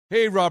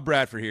Hey, Rob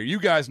Bradford here.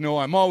 You guys know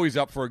I'm always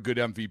up for a good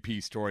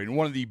MVP story, and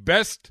one of the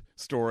best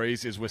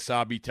stories is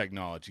Wasabi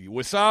Technology.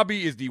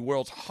 Wasabi is the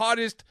world's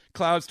hottest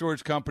cloud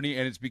storage company,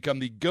 and it's become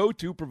the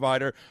go-to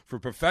provider for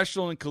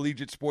professional and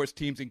collegiate sports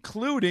teams,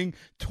 including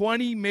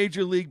 20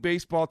 Major League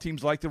Baseball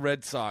teams like the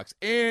Red Sox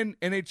and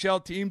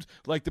NHL teams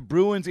like the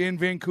Bruins and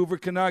Vancouver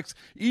Canucks.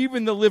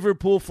 Even the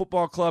Liverpool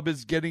Football Club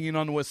is getting in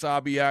on the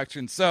Wasabi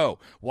action. So,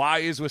 why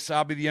is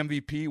Wasabi the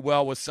MVP?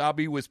 Well,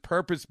 Wasabi was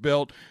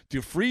purpose-built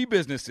to free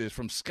businesses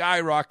from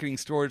skyrocketing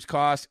storage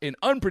costs and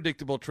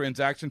unpredictable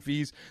transaction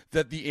fees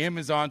that the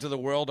Amazons of the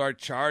world are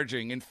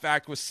charging. In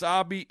fact,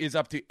 Wasabi is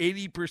up to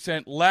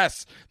 80%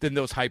 less than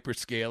those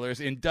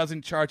hyperscalers and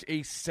doesn't charge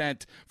a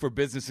cent for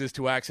businesses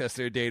to access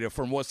their data.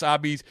 From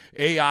Wasabi's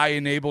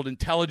AI-enabled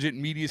intelligent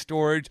media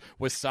storage,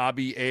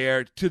 Wasabi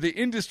Air, to the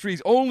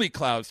industry's only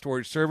cloud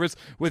storage service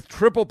with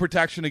triple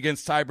protection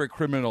against cyber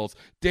criminals,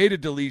 data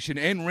deletion,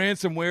 and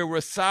ransomware,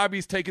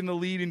 Wasabi's taken the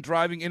lead in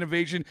driving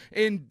innovation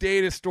in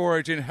data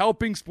storage and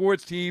helping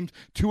sports teams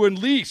to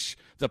unleash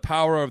the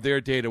power of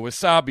their data.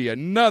 Wasabi,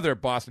 another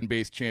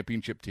Boston-based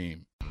championship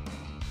team.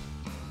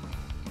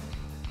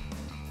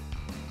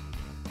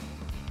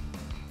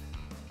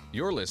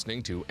 You're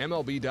listening to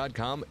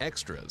MLB.com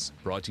Extras,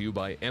 brought to you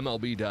by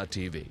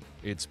MLB.tv.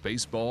 It's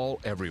baseball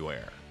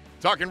everywhere.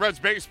 Talking Reds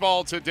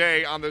baseball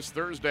today on this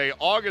Thursday,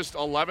 August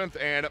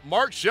 11th, and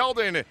Mark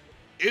Sheldon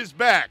is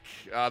back.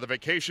 The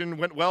vacation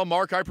went well,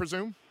 Mark, I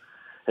presume?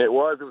 It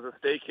was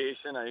a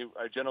staycation.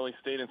 I generally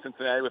stayed in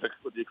Cincinnati with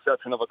the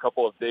exception of a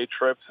couple of day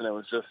trips, and it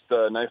was just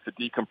nice to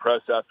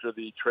decompress after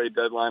the trade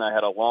deadline. I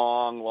had a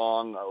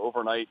long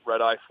overnight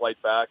red-eye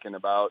flight back and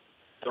about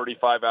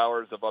 35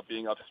 hours of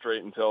being up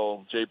straight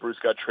until Jay Bruce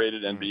got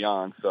traded and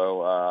beyond.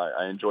 So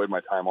I enjoyed my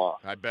time off.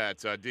 I bet.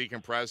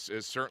 Decompress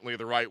is certainly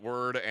the right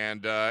word,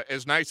 and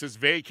as nice as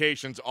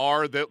vacations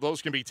are,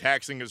 those can be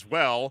taxing as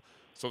well.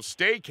 So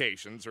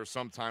staycations are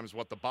sometimes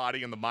what the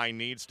body and the mind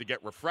needs to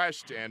get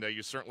refreshed, and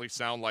you certainly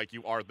sound like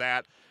you are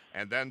that,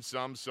 and then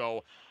some.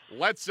 So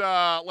let's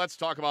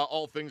talk about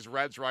all things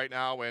Reds right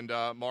now. And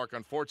Mark,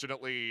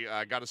 unfortunately,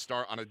 I got to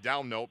start on a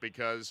down note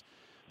because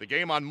the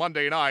game on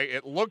Monday night,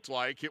 it looked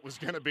like it was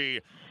going to be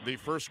the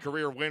first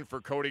career win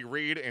for Cody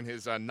Reed in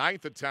his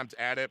ninth attempt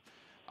at it.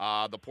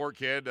 The poor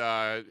kid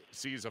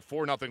sees a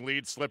 4-0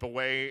 lead slip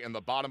away in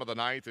the bottom of the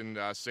ninth in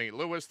St.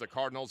 Louis. The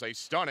Cardinals, a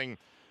stunning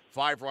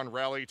 5-run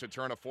rally to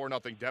turn a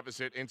 4-0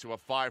 deficit into a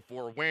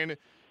 5-4 win.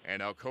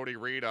 And Cody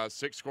Reed,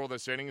 6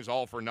 scoreless innings,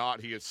 all for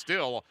naught. He is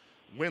still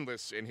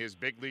winless in his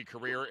big league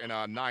career in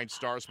 9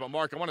 starts. But,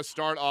 Mark, I want to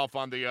start off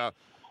on the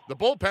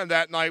bullpen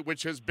that night,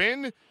 which has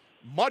been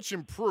much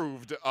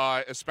improved,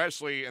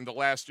 especially in the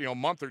last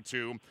month or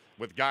two,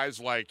 with guys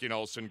like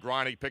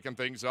Cingrani picking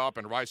things up,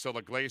 and Raisel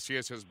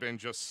Iglesias has been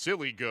just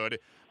silly good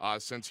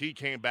since he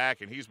came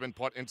back and he's been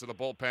put into the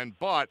bullpen.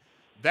 But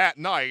that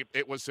night,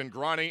 it was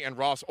Cingrani and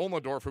Ross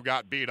Ohlendorf who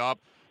got beat up.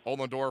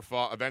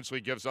 Ohlendorf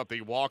eventually gives up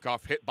the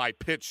walk-off hit by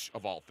pitch,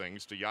 of all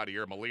things, to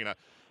Yadier Molina.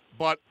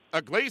 But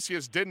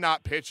Iglesias did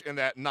not pitch in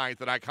that ninth,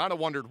 and I kind of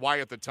wondered why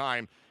at the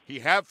time. He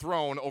had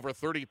thrown over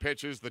 30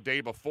 pitches the day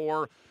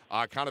before,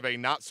 kind of a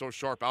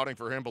not-so-sharp outing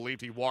for him.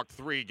 Believed he walked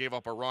 3, gave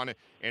up a run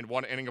in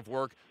 1 inning of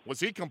work. Was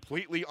he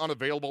completely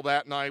unavailable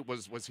that night?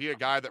 Was he a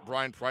guy that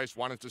Brian Price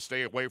wanted to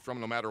stay away from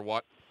no matter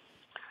what?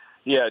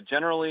 Yeah,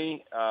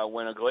 generally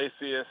when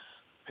Iglesias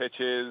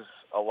pitches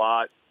a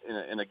lot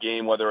in a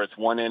game, whether it's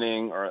 1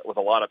 inning or with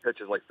a lot of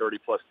pitches, like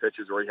 30-plus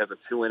pitches, or he has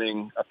a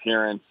 2-inning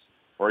appearance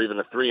or even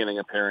a 3-inning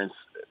appearance,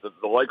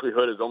 the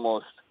likelihood is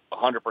almost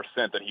 100%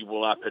 that he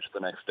will not pitch the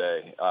next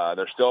day.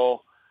 They're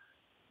still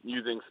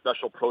using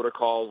special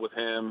protocols with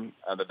him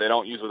that they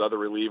don't use with other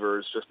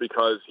relievers, just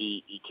because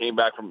he came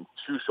back from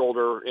 2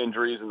 shoulder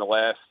injuries in the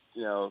last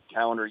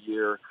calendar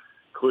year,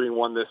 including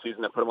one this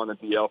season that put him on the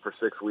DL for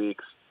 6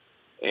 weeks.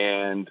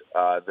 And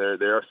they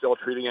are still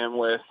treating him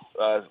with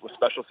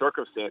special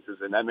circumstances,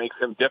 and that makes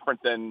him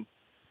different than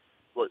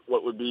what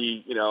would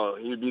be,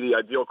 he would be the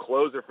ideal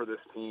closer for this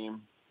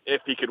team if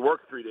he could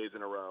work 3 days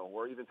in a row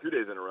or even 2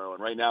 days in a row.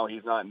 And right now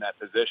he's not in that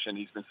position.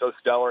 He's been so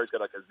stellar. He's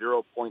got like a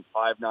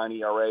 0.59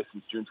 ERA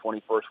since June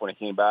 21st when he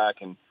came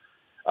back, and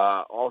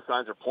all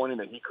signs are pointing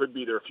that he could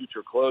be their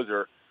future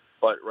closer.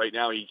 But right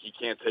now he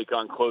can't take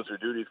on closer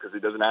duties because he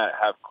doesn't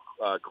have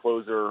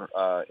closer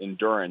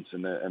endurance,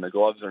 and the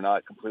gloves are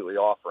not completely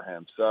off for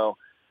him. So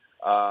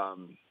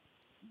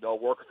they'll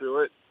work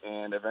through it,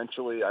 and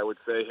eventually I would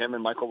say him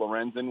and Michael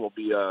Lorenzen will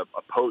be a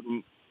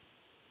potent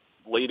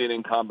late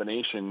inning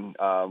combination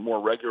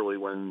more regularly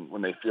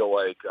when they feel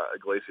like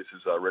Iglesias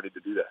is ready to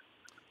do that.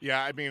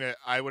 Yeah, I mean,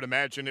 I would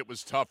imagine it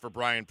was tough for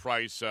Brian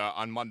Price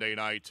on Monday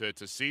night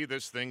to see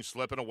this thing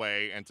slipping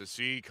away and to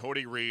see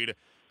Cody Reed,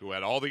 who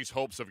had all these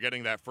hopes of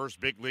getting that first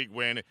big league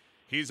win.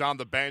 He's on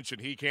the bench, and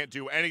he can't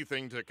do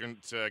anything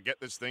to get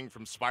this thing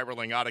from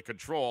spiraling out of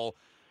control.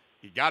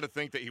 You got to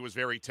think that he was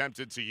very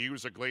tempted to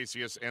use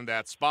Iglesias in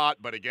that spot,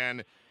 but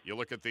again, you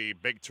look at the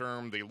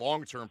the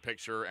long-term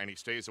picture, and he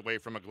stays away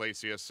from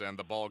Iglesias, and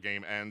the ball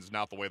game ends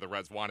not the way the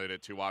Reds wanted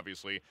it to,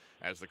 obviously,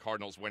 as the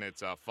Cardinals win it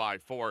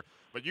 5-4.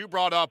 But you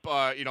brought up,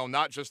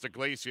 not just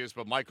Iglesias,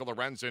 but Michael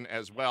Lorenzen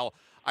as well.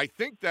 I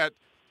think that,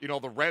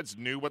 the Reds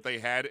knew what they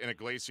had in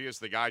Iglesias.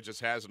 The guy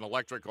just has an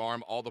electric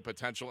arm, all the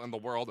potential in the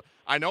world.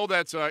 I know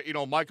that,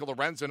 Michael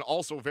Lorenzen,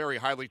 also very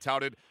highly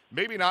touted,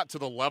 maybe not to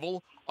the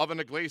level of an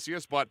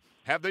Iglesias, but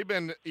have they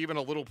been even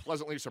a little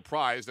pleasantly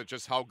surprised at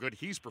just how good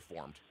he's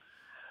performed?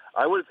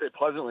 I would say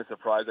pleasantly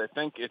surprised. I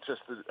think it's just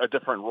a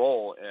different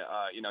role.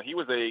 He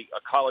was a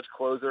college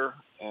closer,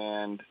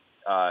 and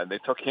they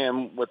took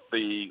him with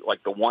the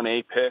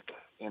 1A pick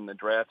in the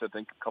draft, I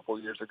think, a couple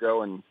of years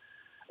ago,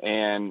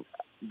 and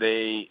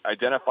they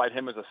identified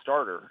him as a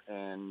starter,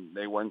 and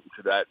they went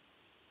to that,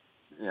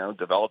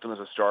 developed him as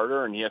a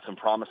starter, and he had some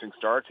promising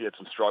starts. He had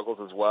some struggles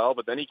as well,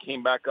 but then he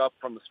came back up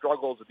from the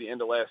struggles at the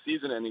end of last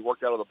season, and he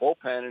worked out of the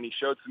bullpen, and he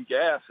showed some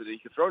gas that he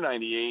could throw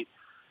 98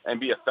 and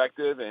be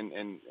effective,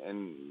 and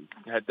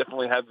had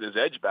definitely had his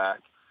edge back.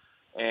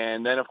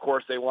 And then, of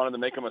course, they wanted to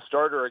make him a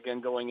starter again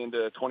going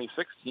into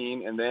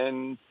 2016, and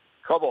then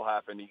trouble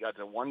happened. He got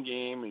to one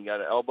game, he got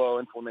an elbow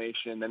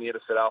inflammation, then he had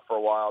to sit out for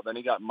a while, then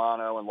he got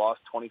mono and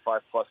lost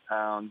 25-plus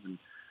pounds, and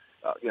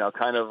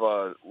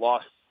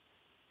lost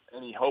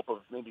any hope of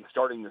maybe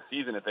starting the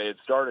season. If they had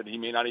started, he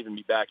may not even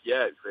be back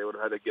yet. So they would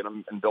have had to get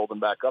him and build him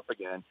back up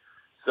again.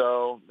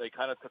 So they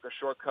kind of took a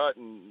shortcut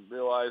and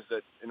realized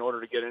that in order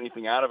to get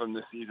anything out of him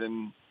this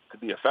season to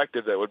be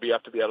effective, that would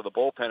have to be out of the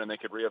bullpen, and they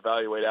could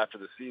reevaluate after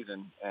the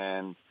season.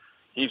 And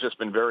he's just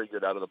been very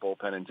good out of the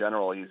bullpen in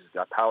general. He's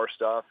got power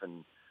stuff,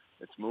 and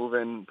it's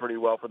moving pretty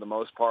well for the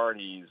most part.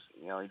 He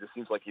just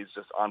seems like he's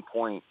just on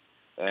point.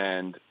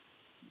 And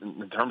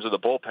in terms of the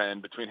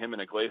bullpen, between him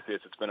and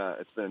Iglesias, it's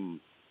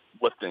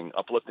been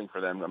uplifting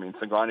for them. I mean,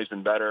 Cinglani's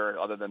been better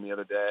other than the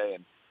other day,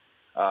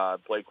 and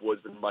Blake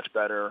Wood's been much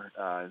better.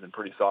 He's been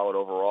pretty solid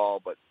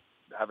overall, but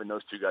having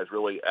those two guys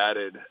really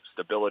added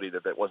stability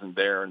that wasn't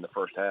there in the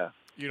first half.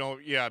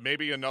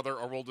 Maybe another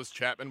Aroldis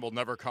Chapman will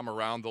never come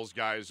around. Those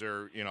guys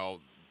are,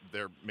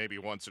 they're maybe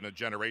once in a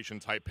generation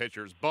type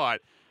pitchers,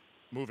 but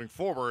moving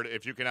forward,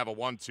 if you can have a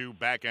 1-2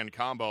 back-end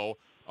combo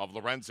of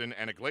Lorenzen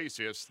and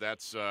Iglesias,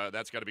 that's got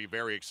to be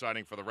very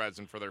exciting for the Reds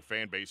and for their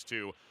fan base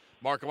too.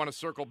 Mark, I want to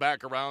circle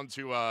back around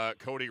to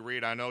Cody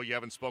Reed. I know you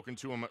haven't spoken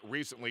to him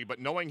recently, but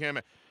knowing him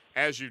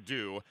as you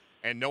do,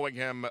 and knowing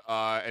him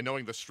and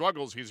knowing the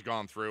struggles he's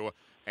gone through,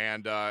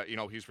 and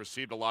he's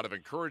received a lot of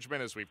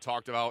encouragement, as we've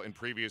talked about in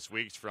previous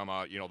weeks, from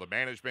the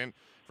management,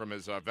 from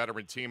his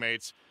veteran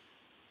teammates.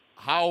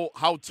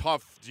 How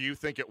tough do you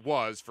think it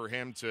was for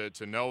him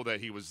to know that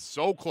he was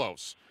so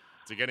close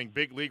to getting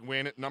big league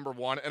win at number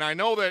one? And I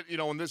know that,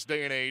 in this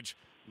day and age,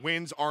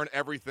 wins aren't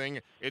everything.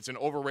 It's an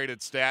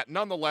overrated stat.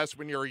 Nonetheless,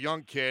 when you're a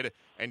young kid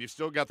and you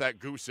still got that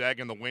goose egg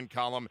in the win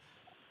column,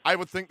 I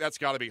would think that's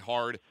got to be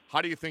hard.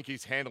 How do you think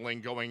he's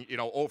handling going,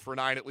 0 for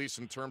 9, at least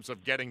in terms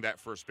of getting that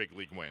first big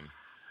league win?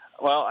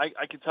 Well, I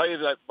can tell you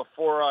that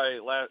before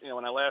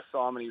when I last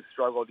saw him and he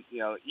struggled,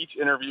 each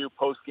interview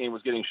post-game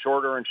was getting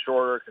shorter and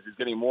shorter because he's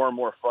getting more and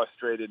more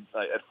frustrated.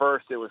 At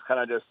first, it was kind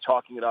of just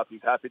chalking it up.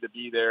 He's happy to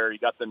be there. He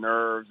got the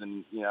nerves,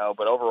 and,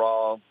 but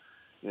overall,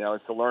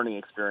 it's a learning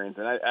experience.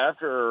 And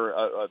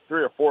after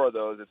 3 or 4 of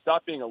those, it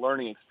stopped being a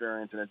learning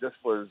experience, and it just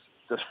was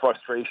just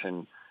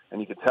frustration. And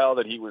you could tell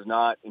that he was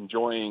not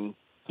enjoying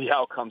the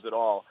outcomes at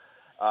all.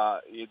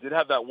 He did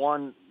have that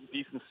one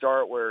decent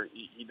start where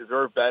he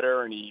deserved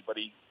better, but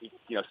he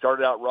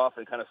started out rough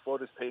and kind of slowed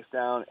his pace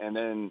down, and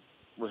then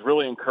was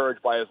really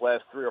encouraged by his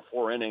last 3 or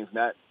 4 innings, and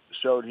that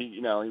showed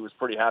he was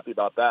pretty happy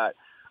about that.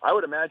 I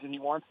would imagine he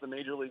wants the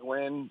major league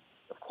win,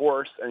 of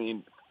course. I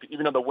mean,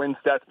 even though the win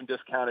stat's been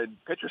discounted,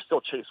 pitchers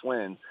still chase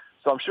wins,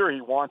 so I'm sure he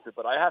wants it.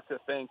 But I have to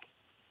think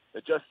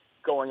that just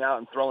going out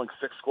and throwing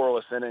 6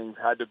 scoreless innings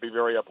had to be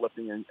very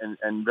uplifting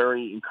and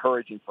very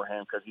encouraging for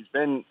him, because he's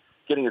been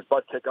getting his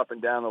butt kicked up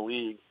and down the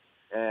league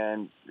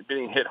and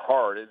being hit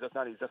hard. He's just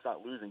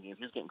not losing games.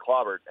 He was getting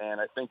clobbered.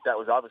 And I think that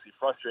was obviously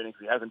frustrating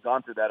because he hasn't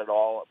gone through that at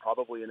all,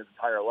 probably in his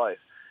entire life.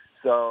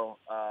 So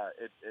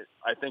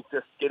I think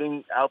just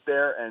getting out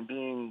there and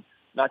being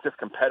not just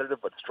competitive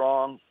but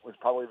strong was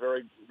probably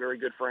very, very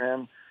good for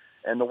him.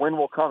 And the win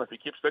will come if he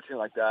keeps pitching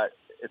like that.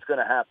 It's going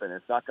to happen.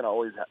 It's not going to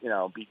always,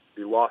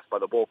 be lost by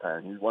the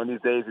bullpen. One of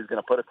these days he's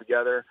going to put it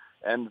together,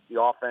 and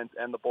the offense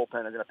and the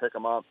bullpen are going to pick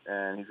him up,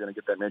 and he's going to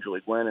get that major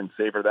league win and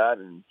savor that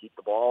and keep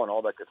the ball and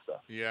all that good stuff.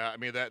 Yeah, I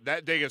mean,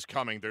 that day is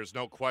coming. There's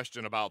no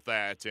question about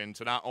that. And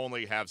to not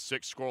only have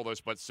 6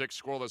 scoreless, but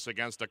 6 scoreless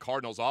against the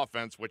Cardinals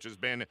offense, which has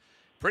been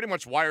pretty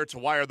much wire to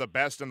wire the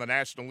best in the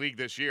National League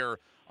this year,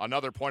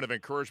 another point of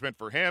encouragement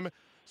for him.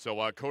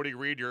 So, Cody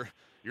Reed,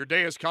 your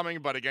day is coming,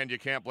 but again, you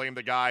can't blame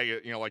the guy.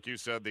 Like you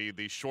said,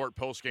 the short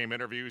post-game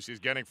interviews, he's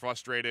getting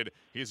frustrated.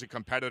 He's a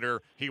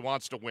competitor. He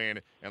wants to win.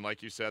 And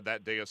like you said,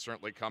 that day is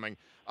certainly coming.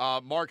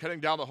 Mark,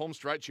 heading down the home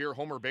stretch here,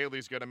 Homer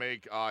Bailey's going to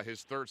make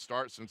his 3rd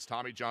start since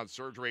Tommy John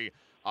surgery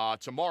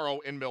tomorrow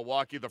in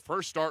Milwaukee. The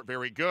first start,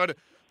 very good.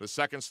 The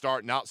second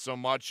start, not so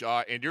much.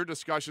 In your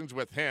discussions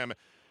with him,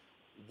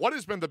 What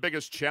has been the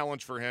biggest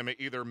challenge for him,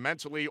 either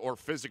mentally or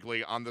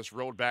physically, on this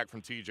road back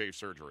from TJ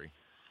surgery?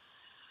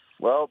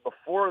 Well,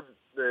 before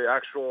the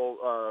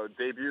actual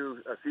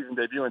season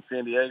debut in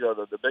San Diego,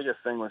 the biggest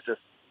thing was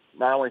just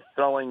not only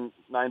throwing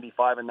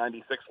 95 and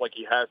 96 like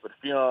he has, but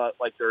feeling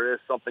like there is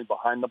something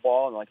behind the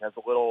ball and like has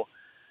a little,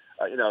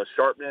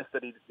 sharpness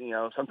that he,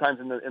 sometimes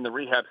in the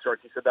rehab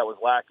starts, he said that was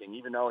lacking,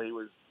 even though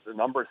the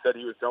numbers said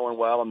he was going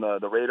well and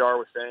the radar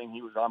was saying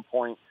he was on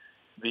point.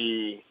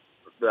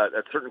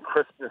 That certain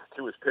crispness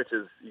to his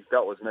pitches he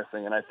felt was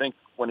missing. And I think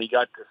when he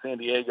got to San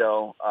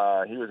Diego,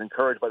 he was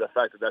encouraged by the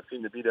fact that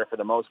seemed to be there for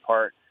the most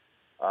part.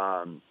 He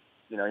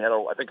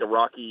had, a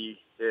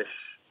rocky-ish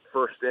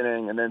first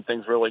inning, and then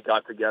things really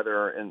got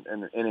together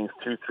in innings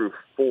 2 through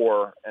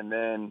 4. And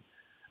then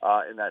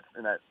in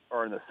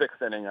the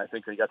sixth inning, I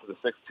think he got to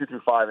the 2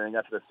 through 5, and he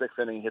got to the sixth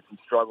inning, he hit some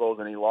struggles,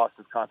 and he lost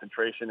his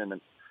concentration, and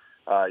then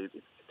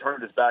he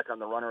turned his back on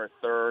the runner at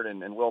third,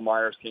 and Will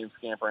Myers came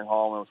scampering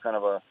home. It was kind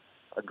of a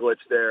glitch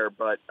there,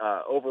 but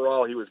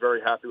overall he was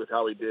very happy with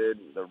how he did.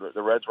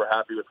 The Reds were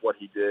happy with what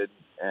he did,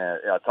 and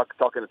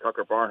talking to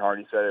Tucker Barnhart,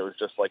 he said it was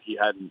just like he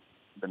hadn't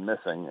been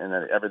missing and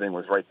that everything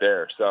was right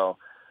there. So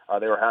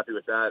they were happy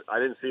with that. I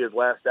didn't see his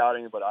last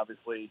outing, but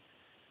obviously,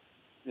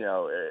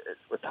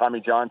 with Tommy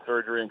John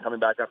surgery and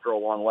coming back after a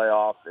long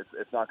layoff,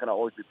 it's not going to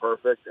always be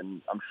perfect,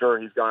 and I'm sure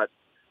he's got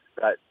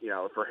that.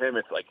 For him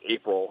it's like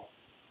April.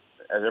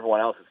 As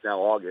everyone else, it's now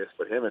August,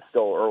 but him it's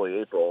still early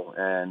April,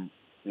 and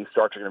these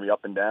starts are going to be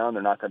up and down.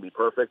 They're not going to be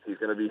perfect. He's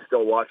going to be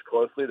still watched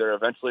closely. They're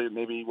eventually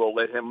maybe will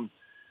let him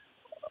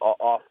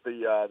off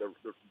the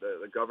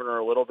governor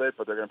a little bit,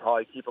 but they're going to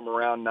probably keep him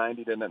around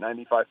 90 to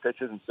 95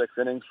 pitches in 6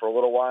 innings for a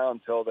little while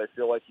until they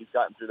feel like he's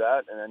gotten through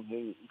that, and then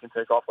he can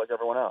take off like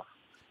everyone else.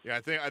 Yeah,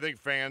 I think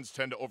fans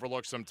tend to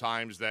overlook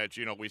sometimes that,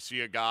 we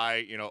see a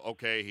guy,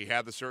 okay, he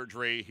had the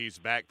surgery, he's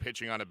back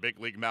pitching on a big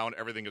league mound,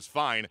 everything is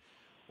fine.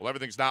 Well,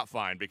 everything's not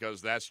fine,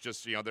 because that's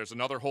just, there's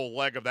another whole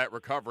leg of that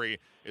recovery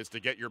is to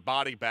get your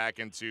body back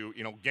into,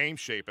 game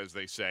shape, as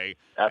they say.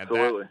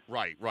 Absolutely.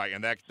 And right.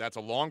 And that's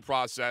a long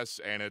process,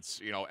 and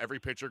it's, every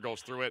pitcher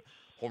goes through it.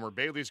 Homer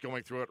Bailey's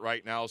going through it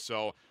right now,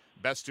 so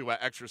best to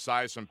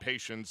exercise some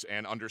patience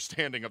and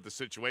understanding of the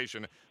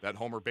situation that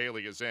Homer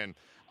Bailey is in.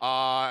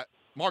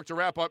 Mark, to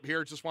wrap up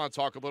here, just want to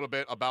talk a little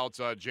bit about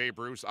Jay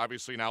Bruce,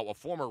 obviously now a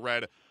former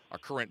Red, a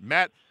current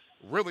Met.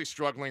 Really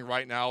struggling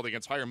right now. The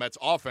entire Mets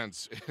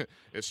offense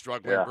is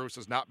struggling. Yeah. Bruce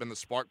has not been the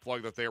spark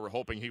plug that they were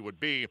hoping he would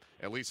be,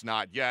 at least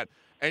not yet.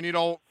 And,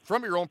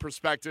 from your own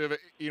perspective,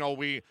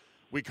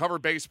 we cover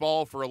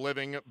baseball for a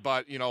living,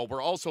 but, we're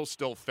also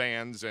still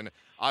fans. And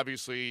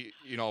obviously,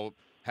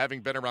 having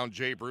been around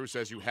Jay Bruce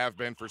as you have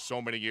been for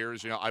so many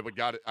years, I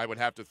would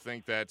have to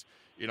think that,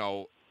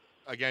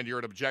 again, you're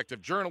an objective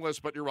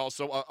journalist, but you're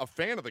also a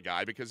fan of the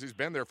guy because he's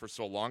been there for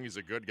so long. He's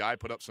a good guy,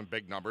 put up some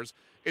big numbers.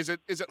 Is it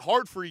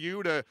hard for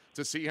you to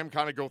see him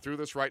kind of go through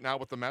this right now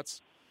with the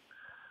Mets?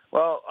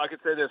 Well, I could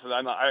say this.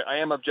 I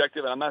am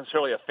objective, and I'm not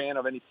necessarily a fan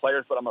of any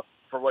players, but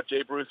for what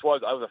Jay Bruce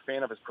was, I was a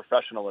fan of his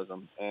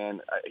professionalism,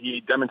 and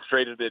he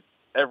demonstrated it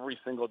every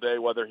single day,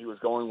 whether he was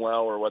going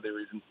well or whether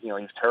he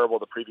was terrible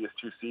the previous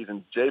 2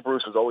 seasons. Jay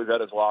Bruce was always at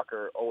his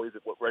locker, always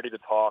ready to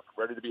talk,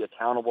 ready to be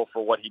accountable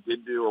for what he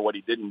did do or what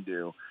he didn't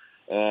do.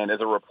 And as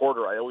a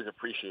reporter, I always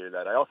appreciated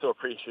that. I also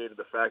appreciated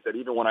the fact that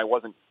even when I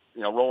wasn't,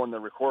 rolling the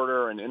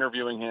recorder and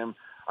interviewing him,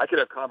 I could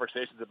have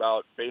conversations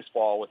about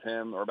baseball with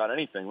him or about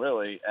anything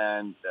really.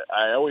 And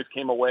I always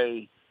came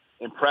away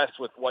impressed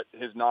with what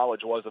his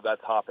knowledge was of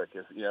that topic.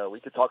 We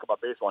could talk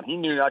about baseball, and he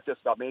knew not just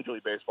about Major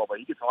League Baseball, but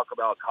he could talk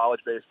about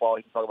college baseball.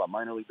 He could talk about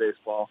minor league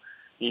baseball.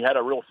 He had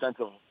a real sense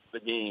of the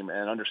game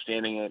and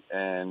understanding it,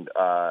 and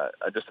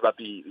just about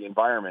the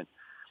environment.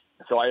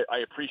 So I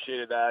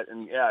appreciated that,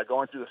 and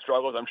going through the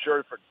struggles, I'm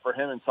sure for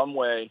him in some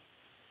way,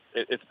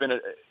 it's been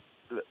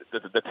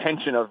the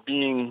tension of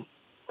being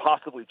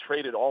possibly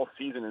traded all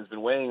season has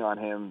been weighing on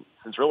him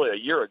since really a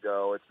year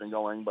ago. It's been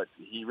going, but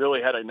he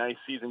really had a nice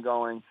season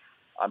going.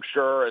 I'm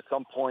sure at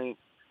some point,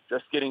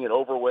 just getting it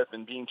over with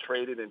and being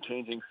traded and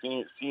changing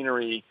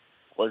scenery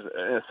was,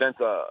 in a sense,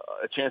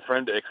 a chance for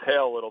him to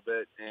exhale a little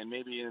bit. And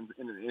maybe in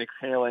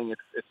exhaling,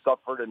 it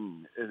suffered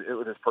and it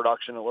was his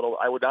production a little.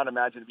 I would not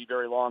imagine it to be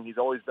very long. He's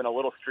always been a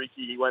little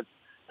streaky. He went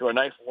through a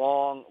nice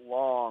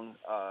long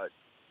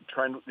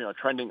trend,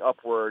 trending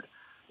upward.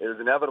 It was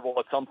inevitable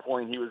at some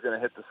point he was going to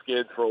hit the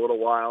skids for a little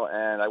while,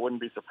 and I wouldn't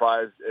be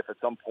surprised if at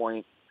some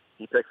point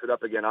he picks it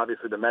up again.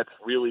 Obviously, the Mets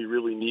really,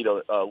 really need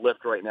a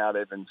lift right now.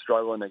 They've been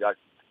struggling. They got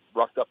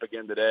roughed up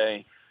again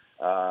today.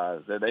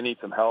 They need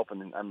some help,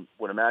 and I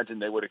would imagine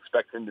they would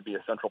expect him to be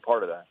a central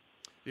part of that.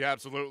 Yeah,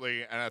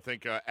 absolutely. And I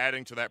think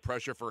adding to that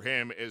pressure for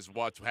him is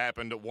what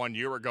happened 1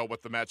 year ago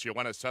with the Mets.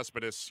 Yoenis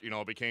Cespedes,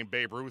 became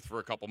Babe Ruth for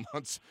a couple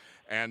months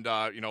and,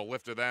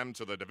 lifted them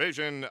to the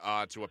division,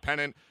 to a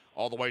pennant,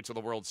 all the way to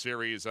the World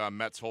Series.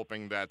 Mets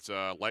hoping that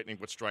lightning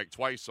would strike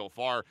twice so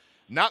far.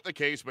 Not the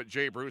case, but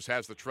Jay Bruce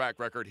has the track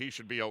record. He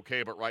should be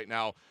okay, but right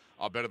now,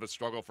 a bit of a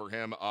struggle for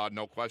him,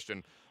 no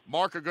question.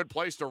 Mark, a good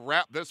place to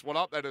wrap this one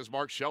up. That is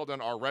Mark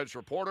Sheldon, our Reds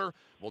reporter.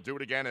 We'll do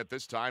it again at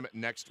this time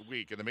next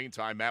week. In the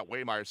meantime, Matt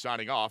Waymeyer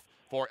signing off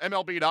for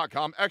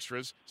MLB.com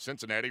Extras,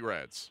 Cincinnati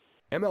Reds.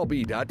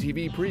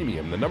 MLB.tv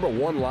Premium, the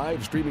 #1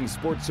 live streaming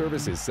sports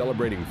service, is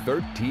celebrating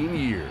 13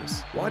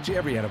 years. Watch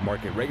every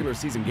out-of-market regular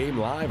season game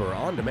live or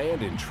on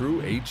demand in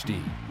true HD.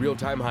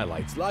 Real-time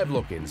highlights, live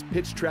look-ins,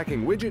 pitch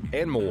tracking widget,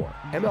 and more.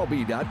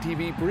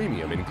 MLB.tv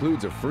Premium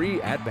includes a free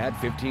At-Bat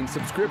 15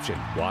 subscription.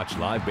 Watch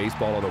live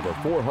baseball on over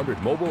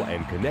 400 mobile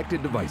and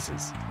connected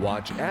devices.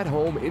 Watch at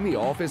home, in the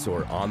office,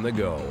 or on the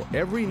go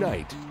every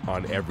night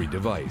on every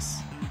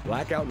device.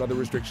 Blackout and other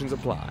restrictions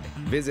apply.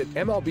 Visit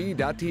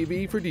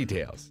MLB.tv for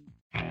details.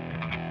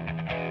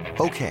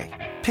 Okay,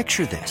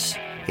 picture this.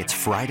 It's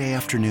Friday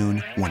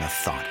afternoon when a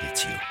thought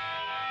hits you.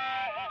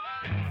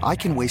 I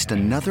can waste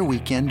another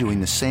weekend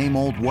doing the same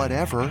old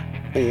whatever,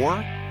 or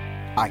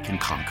I can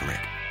conquer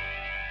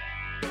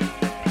it.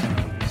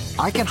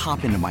 I can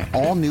hop into my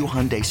all-new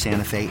Hyundai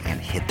Santa Fe and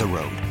hit the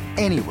road.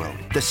 Any road.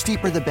 The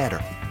steeper, the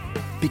better.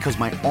 Because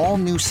my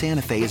all-new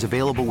Santa Fe is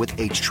available with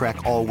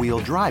H-Track all-wheel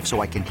drive,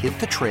 so I can hit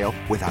the trail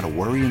without a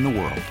worry in the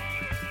world.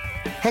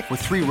 Heck, with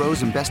 3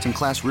 rows and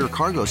best-in-class rear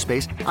cargo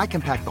space, I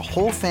can pack the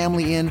whole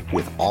family in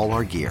with all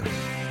our gear.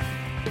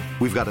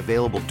 We've got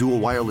available dual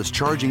wireless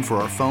charging for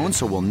our phones,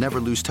 so we'll never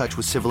lose touch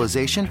with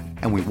civilization,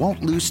 and we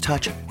won't lose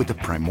touch with the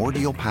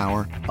primordial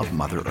power of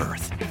Mother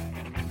Earth.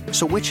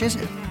 So which is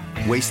it?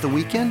 Waste the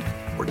weekend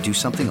or do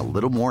something a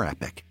little more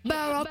epic?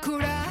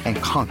 And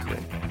conquer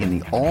it in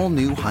the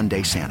all-new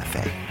Hyundai Santa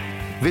Fe.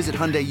 Visit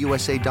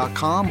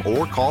HyundaiUSA.com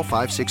or call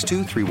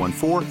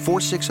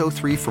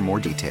 562-314-4603 for more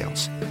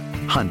details.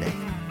 Hyundai,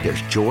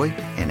 there's joy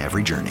in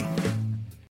every journey.